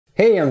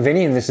Hey, I'm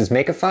Vinny and this is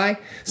Makeify.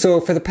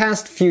 So for the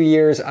past few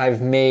years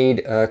I've made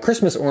a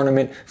Christmas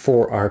ornament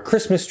for our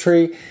Christmas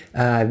tree.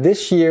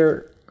 This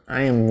year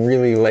I am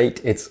really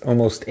late. It's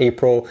almost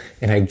April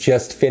and I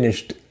just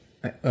finished,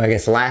 I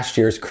guess, last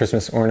year's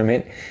Christmas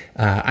ornament.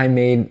 I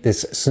made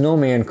this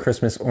snowman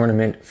Christmas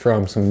ornament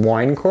from some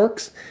wine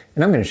corks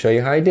and I'm going to show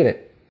you how I did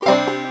it.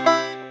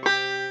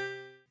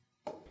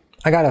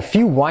 I got a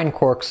few wine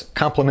corks,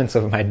 compliments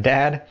of my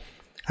dad.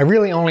 I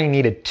really only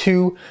needed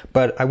 2,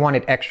 but I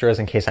wanted extras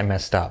in case I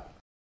messed up.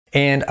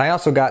 And I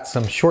also got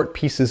some short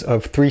pieces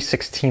of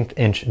 3/16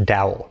 inch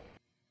dowel.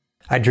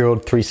 I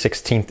drilled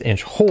 3/16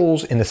 inch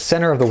holes in the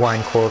center of the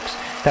wine corks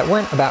that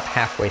went about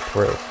halfway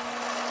through.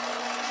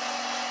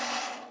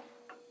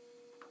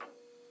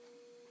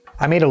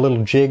 I made a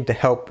little jig to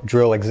help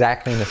drill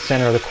exactly in the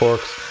center of the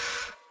corks.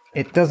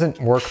 It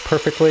doesn't work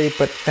perfectly,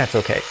 but that's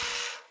okay.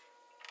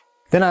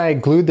 Then I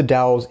glued the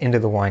dowels into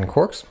the wine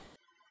corks.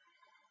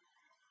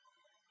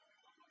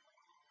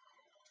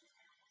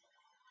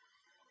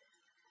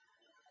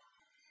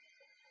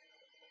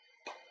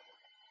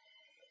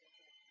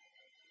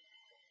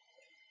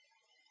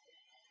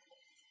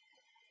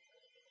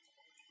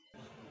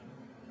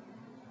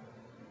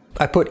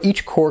 I put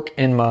each cork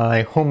in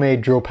my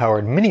homemade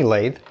drill-powered mini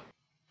lathe.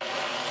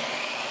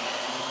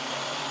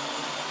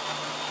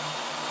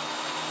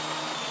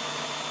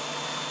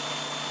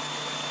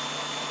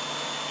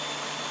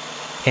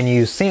 And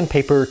use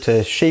sandpaper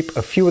to shape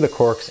a few of the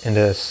corks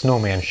into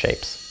snowman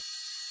shapes.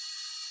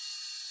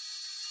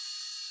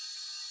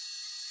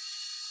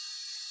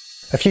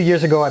 A few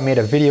years ago I made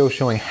a video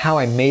showing how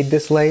I made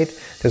this lathe.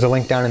 There's a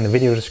link down in the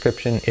video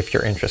description if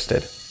you're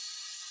interested.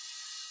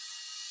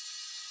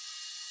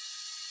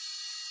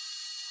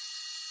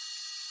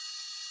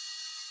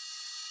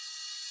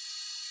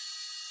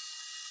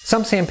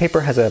 Some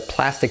sandpaper has a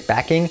plastic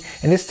backing,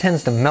 and this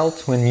tends to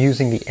melt when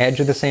using the edge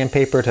of the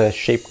sandpaper to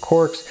shape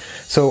corks,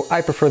 so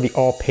I prefer the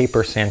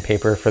all-paper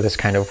sandpaper for this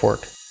kind of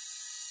work.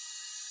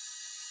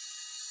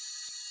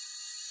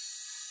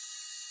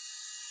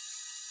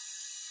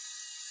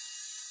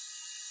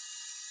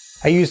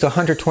 I used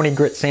 120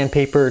 grit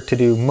sandpaper to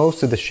do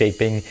most of the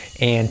shaping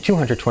and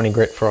 220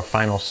 grit for a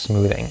final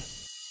smoothing.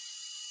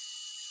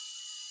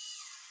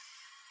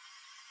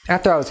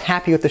 After I was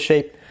happy with the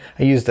shape,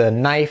 I used a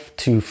knife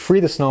to free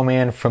the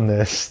snowman from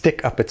the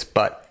stick up its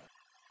butt.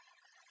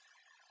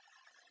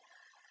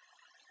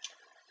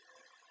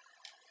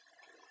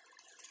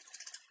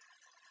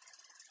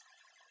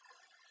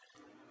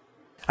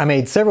 I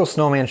made several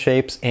snowman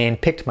shapes and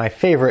picked my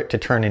favorite to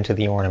turn into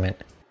the ornament.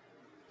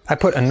 I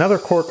put another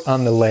cork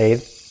on the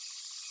lathe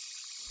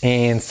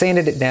and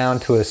sanded it down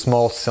to a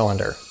small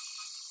cylinder.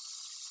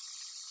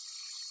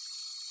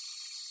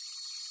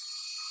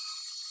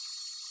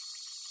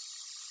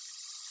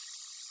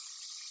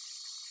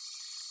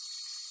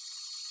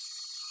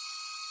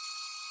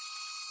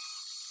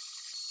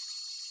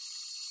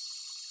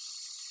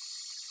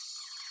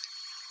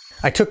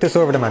 I took this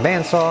over to my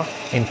bandsaw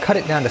and cut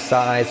it down to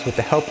size with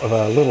the help of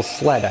a little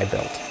sled I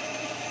built.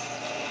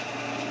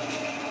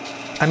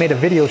 I made a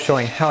video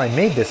showing how I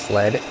made this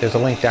sled. There's a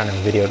link down in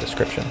the video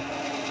description.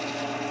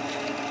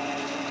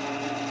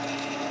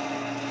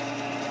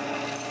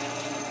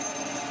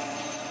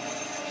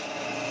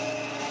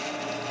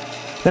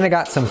 Then I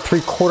got some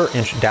 3/4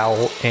 inch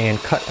dowel and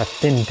cut a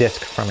thin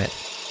disc from it.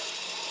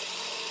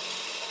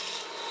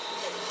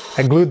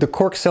 I glued the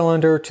cork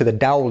cylinder to the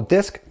dowel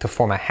disc to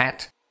form a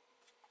hat.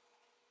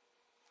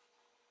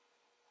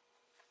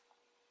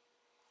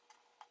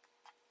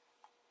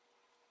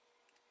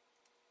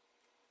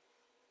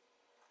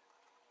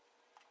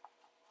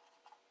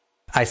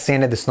 I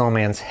sanded the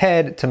snowman's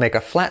head to make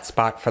a flat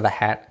spot for the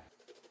hat.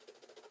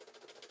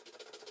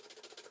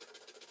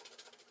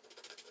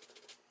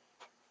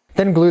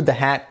 Then glued the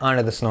hat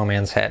onto the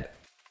snowman's head.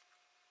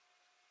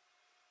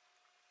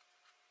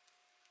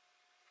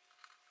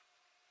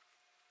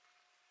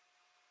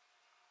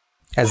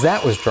 As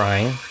that was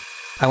drying,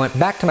 I went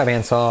back to my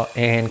bandsaw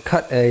and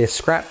cut a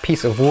scrap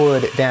piece of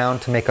wood down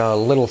to make a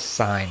little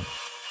sign.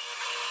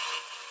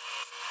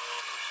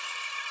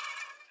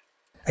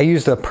 I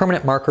used a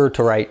permanent marker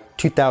to write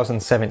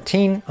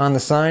 2017 on the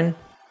sign.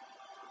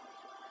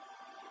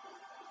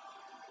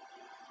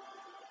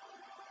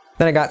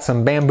 Then I got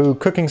some bamboo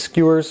cooking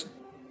skewers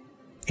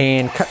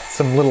and cut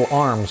some little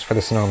arms for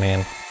the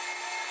snowman.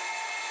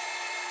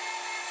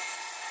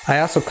 I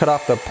also cut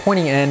off the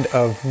pointy end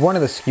of one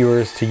of the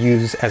skewers to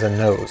use as a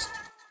nose.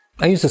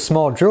 I used a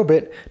small drill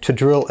bit to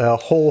drill a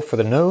hole for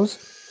the nose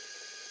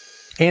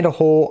and a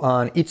hole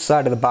on each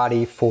side of the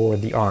body for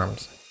the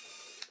arms.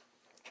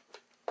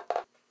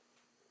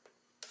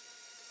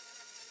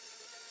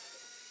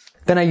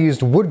 Then I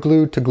used wood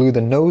glue to glue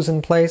the nose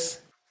in place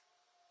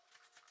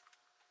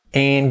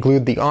and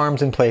glued the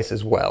arms in place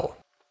as well.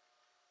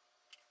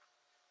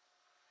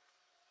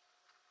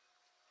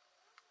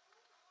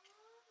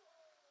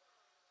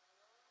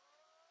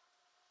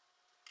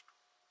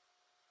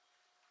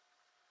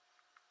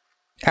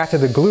 After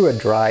the glue had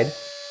dried,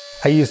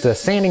 I used a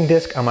sanding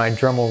disc on my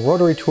Dremel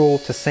rotary tool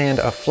to sand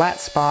a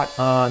flat spot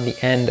on the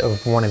end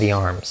of one of the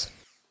arms.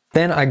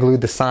 Then I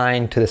glued the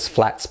sign to this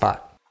flat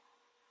spot.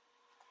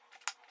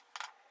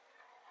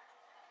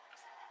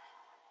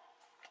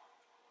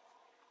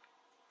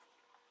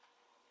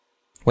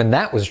 When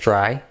that was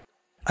dry,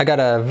 I got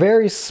a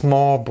very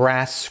small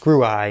brass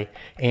screw eye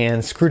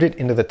and screwed it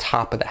into the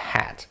top of the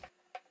hat.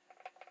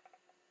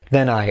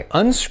 Then I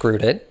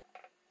unscrewed it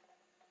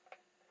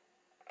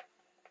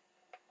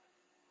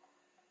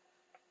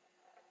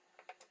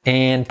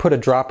and put a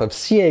drop of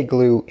CA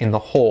glue in the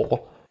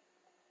hole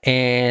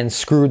and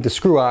screwed the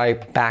screw eye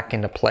back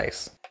into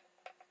place.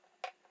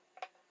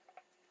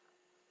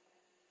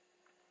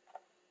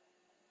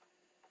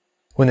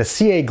 When the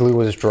CA glue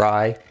was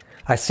dry,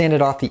 I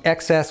sanded off the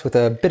excess with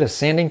a bit of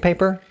sanding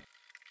paper.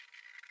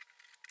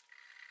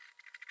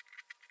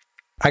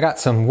 I got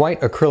some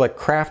white acrylic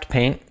craft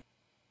paint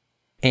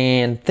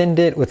and thinned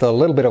it with a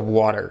little bit of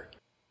water.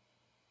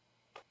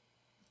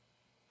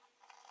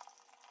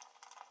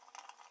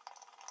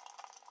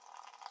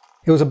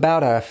 It was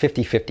about a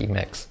 50-50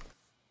 mix.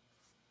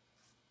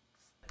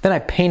 Then I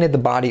painted the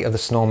body of the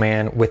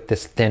snowman with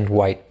this thinned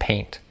white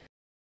paint.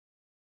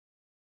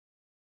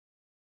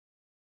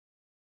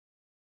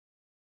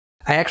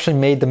 I actually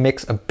made the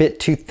mix a bit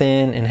too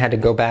thin and had to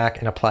go back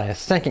and apply a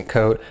second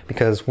coat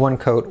because one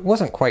coat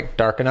wasn't quite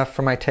dark enough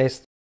for my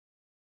taste.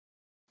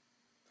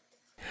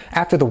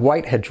 After the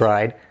white had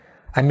dried,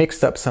 I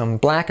mixed up some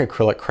black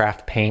acrylic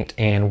craft paint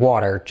and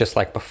water just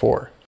like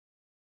before,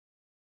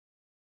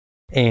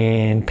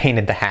 and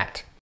painted the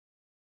hat.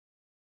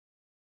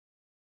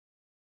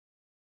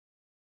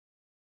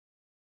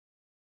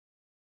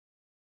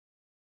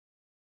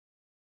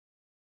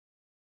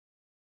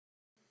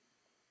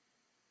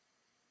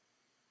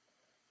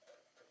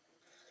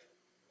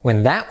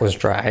 When that was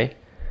dry,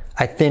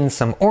 I thinned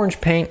some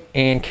orange paint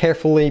and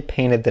carefully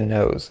painted the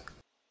nose.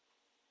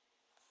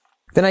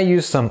 Then I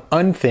used some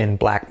unthinned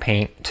black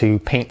paint to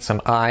paint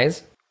some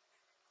eyes,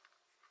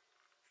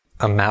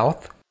 a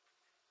mouth,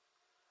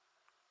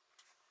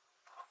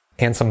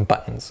 and some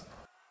buttons.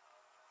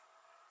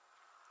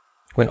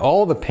 When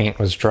all the paint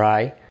was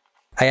dry,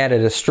 I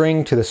added a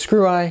string to the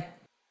screw eye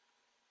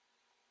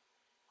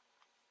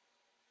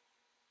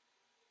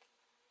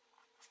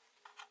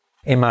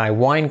and my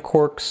wine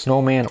cork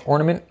snowman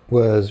ornament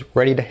was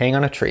ready to hang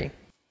on a tree.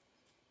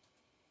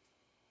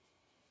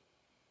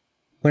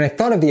 When I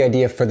thought of the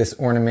idea for this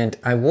ornament,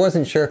 I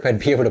wasn't sure if I'd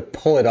be able to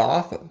pull it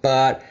off,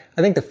 but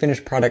I think the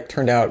finished product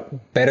turned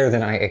out better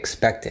than I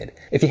expected.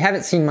 If you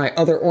haven't seen my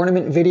other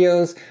ornament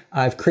videos,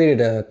 I've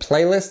created a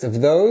playlist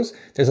of those.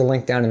 There's a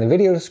link down in the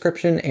video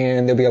description,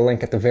 and there'll be a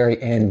link at the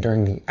very end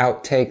during the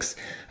outtakes.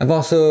 I've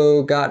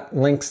also got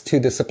links to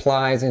the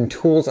supplies and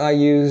tools I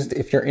used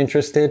if you're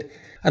interested.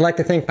 I'd like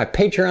to thank my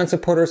Patreon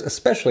supporters,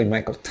 especially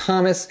Michael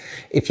Thomas.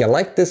 If you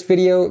liked this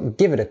video,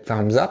 give it a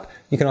thumbs up.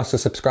 You can also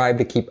subscribe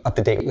to keep up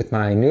to date with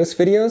my newest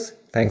videos.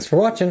 Thanks for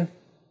watching.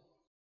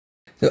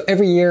 So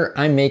every year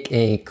I make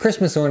a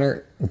Christmas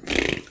ornament.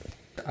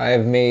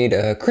 I've made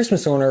a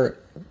Christmas ornament.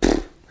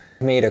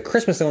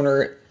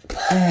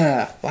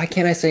 Why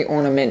can't I say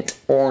ornament?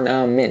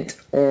 Ornament.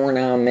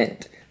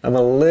 I'm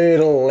a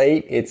little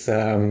late. It's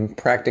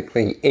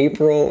practically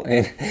April,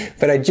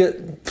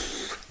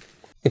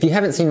 if you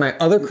haven't seen my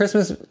other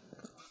Christmas...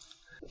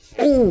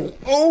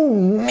 Oh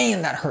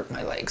man, that hurt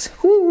my legs.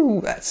 Whoo,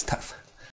 that's tough.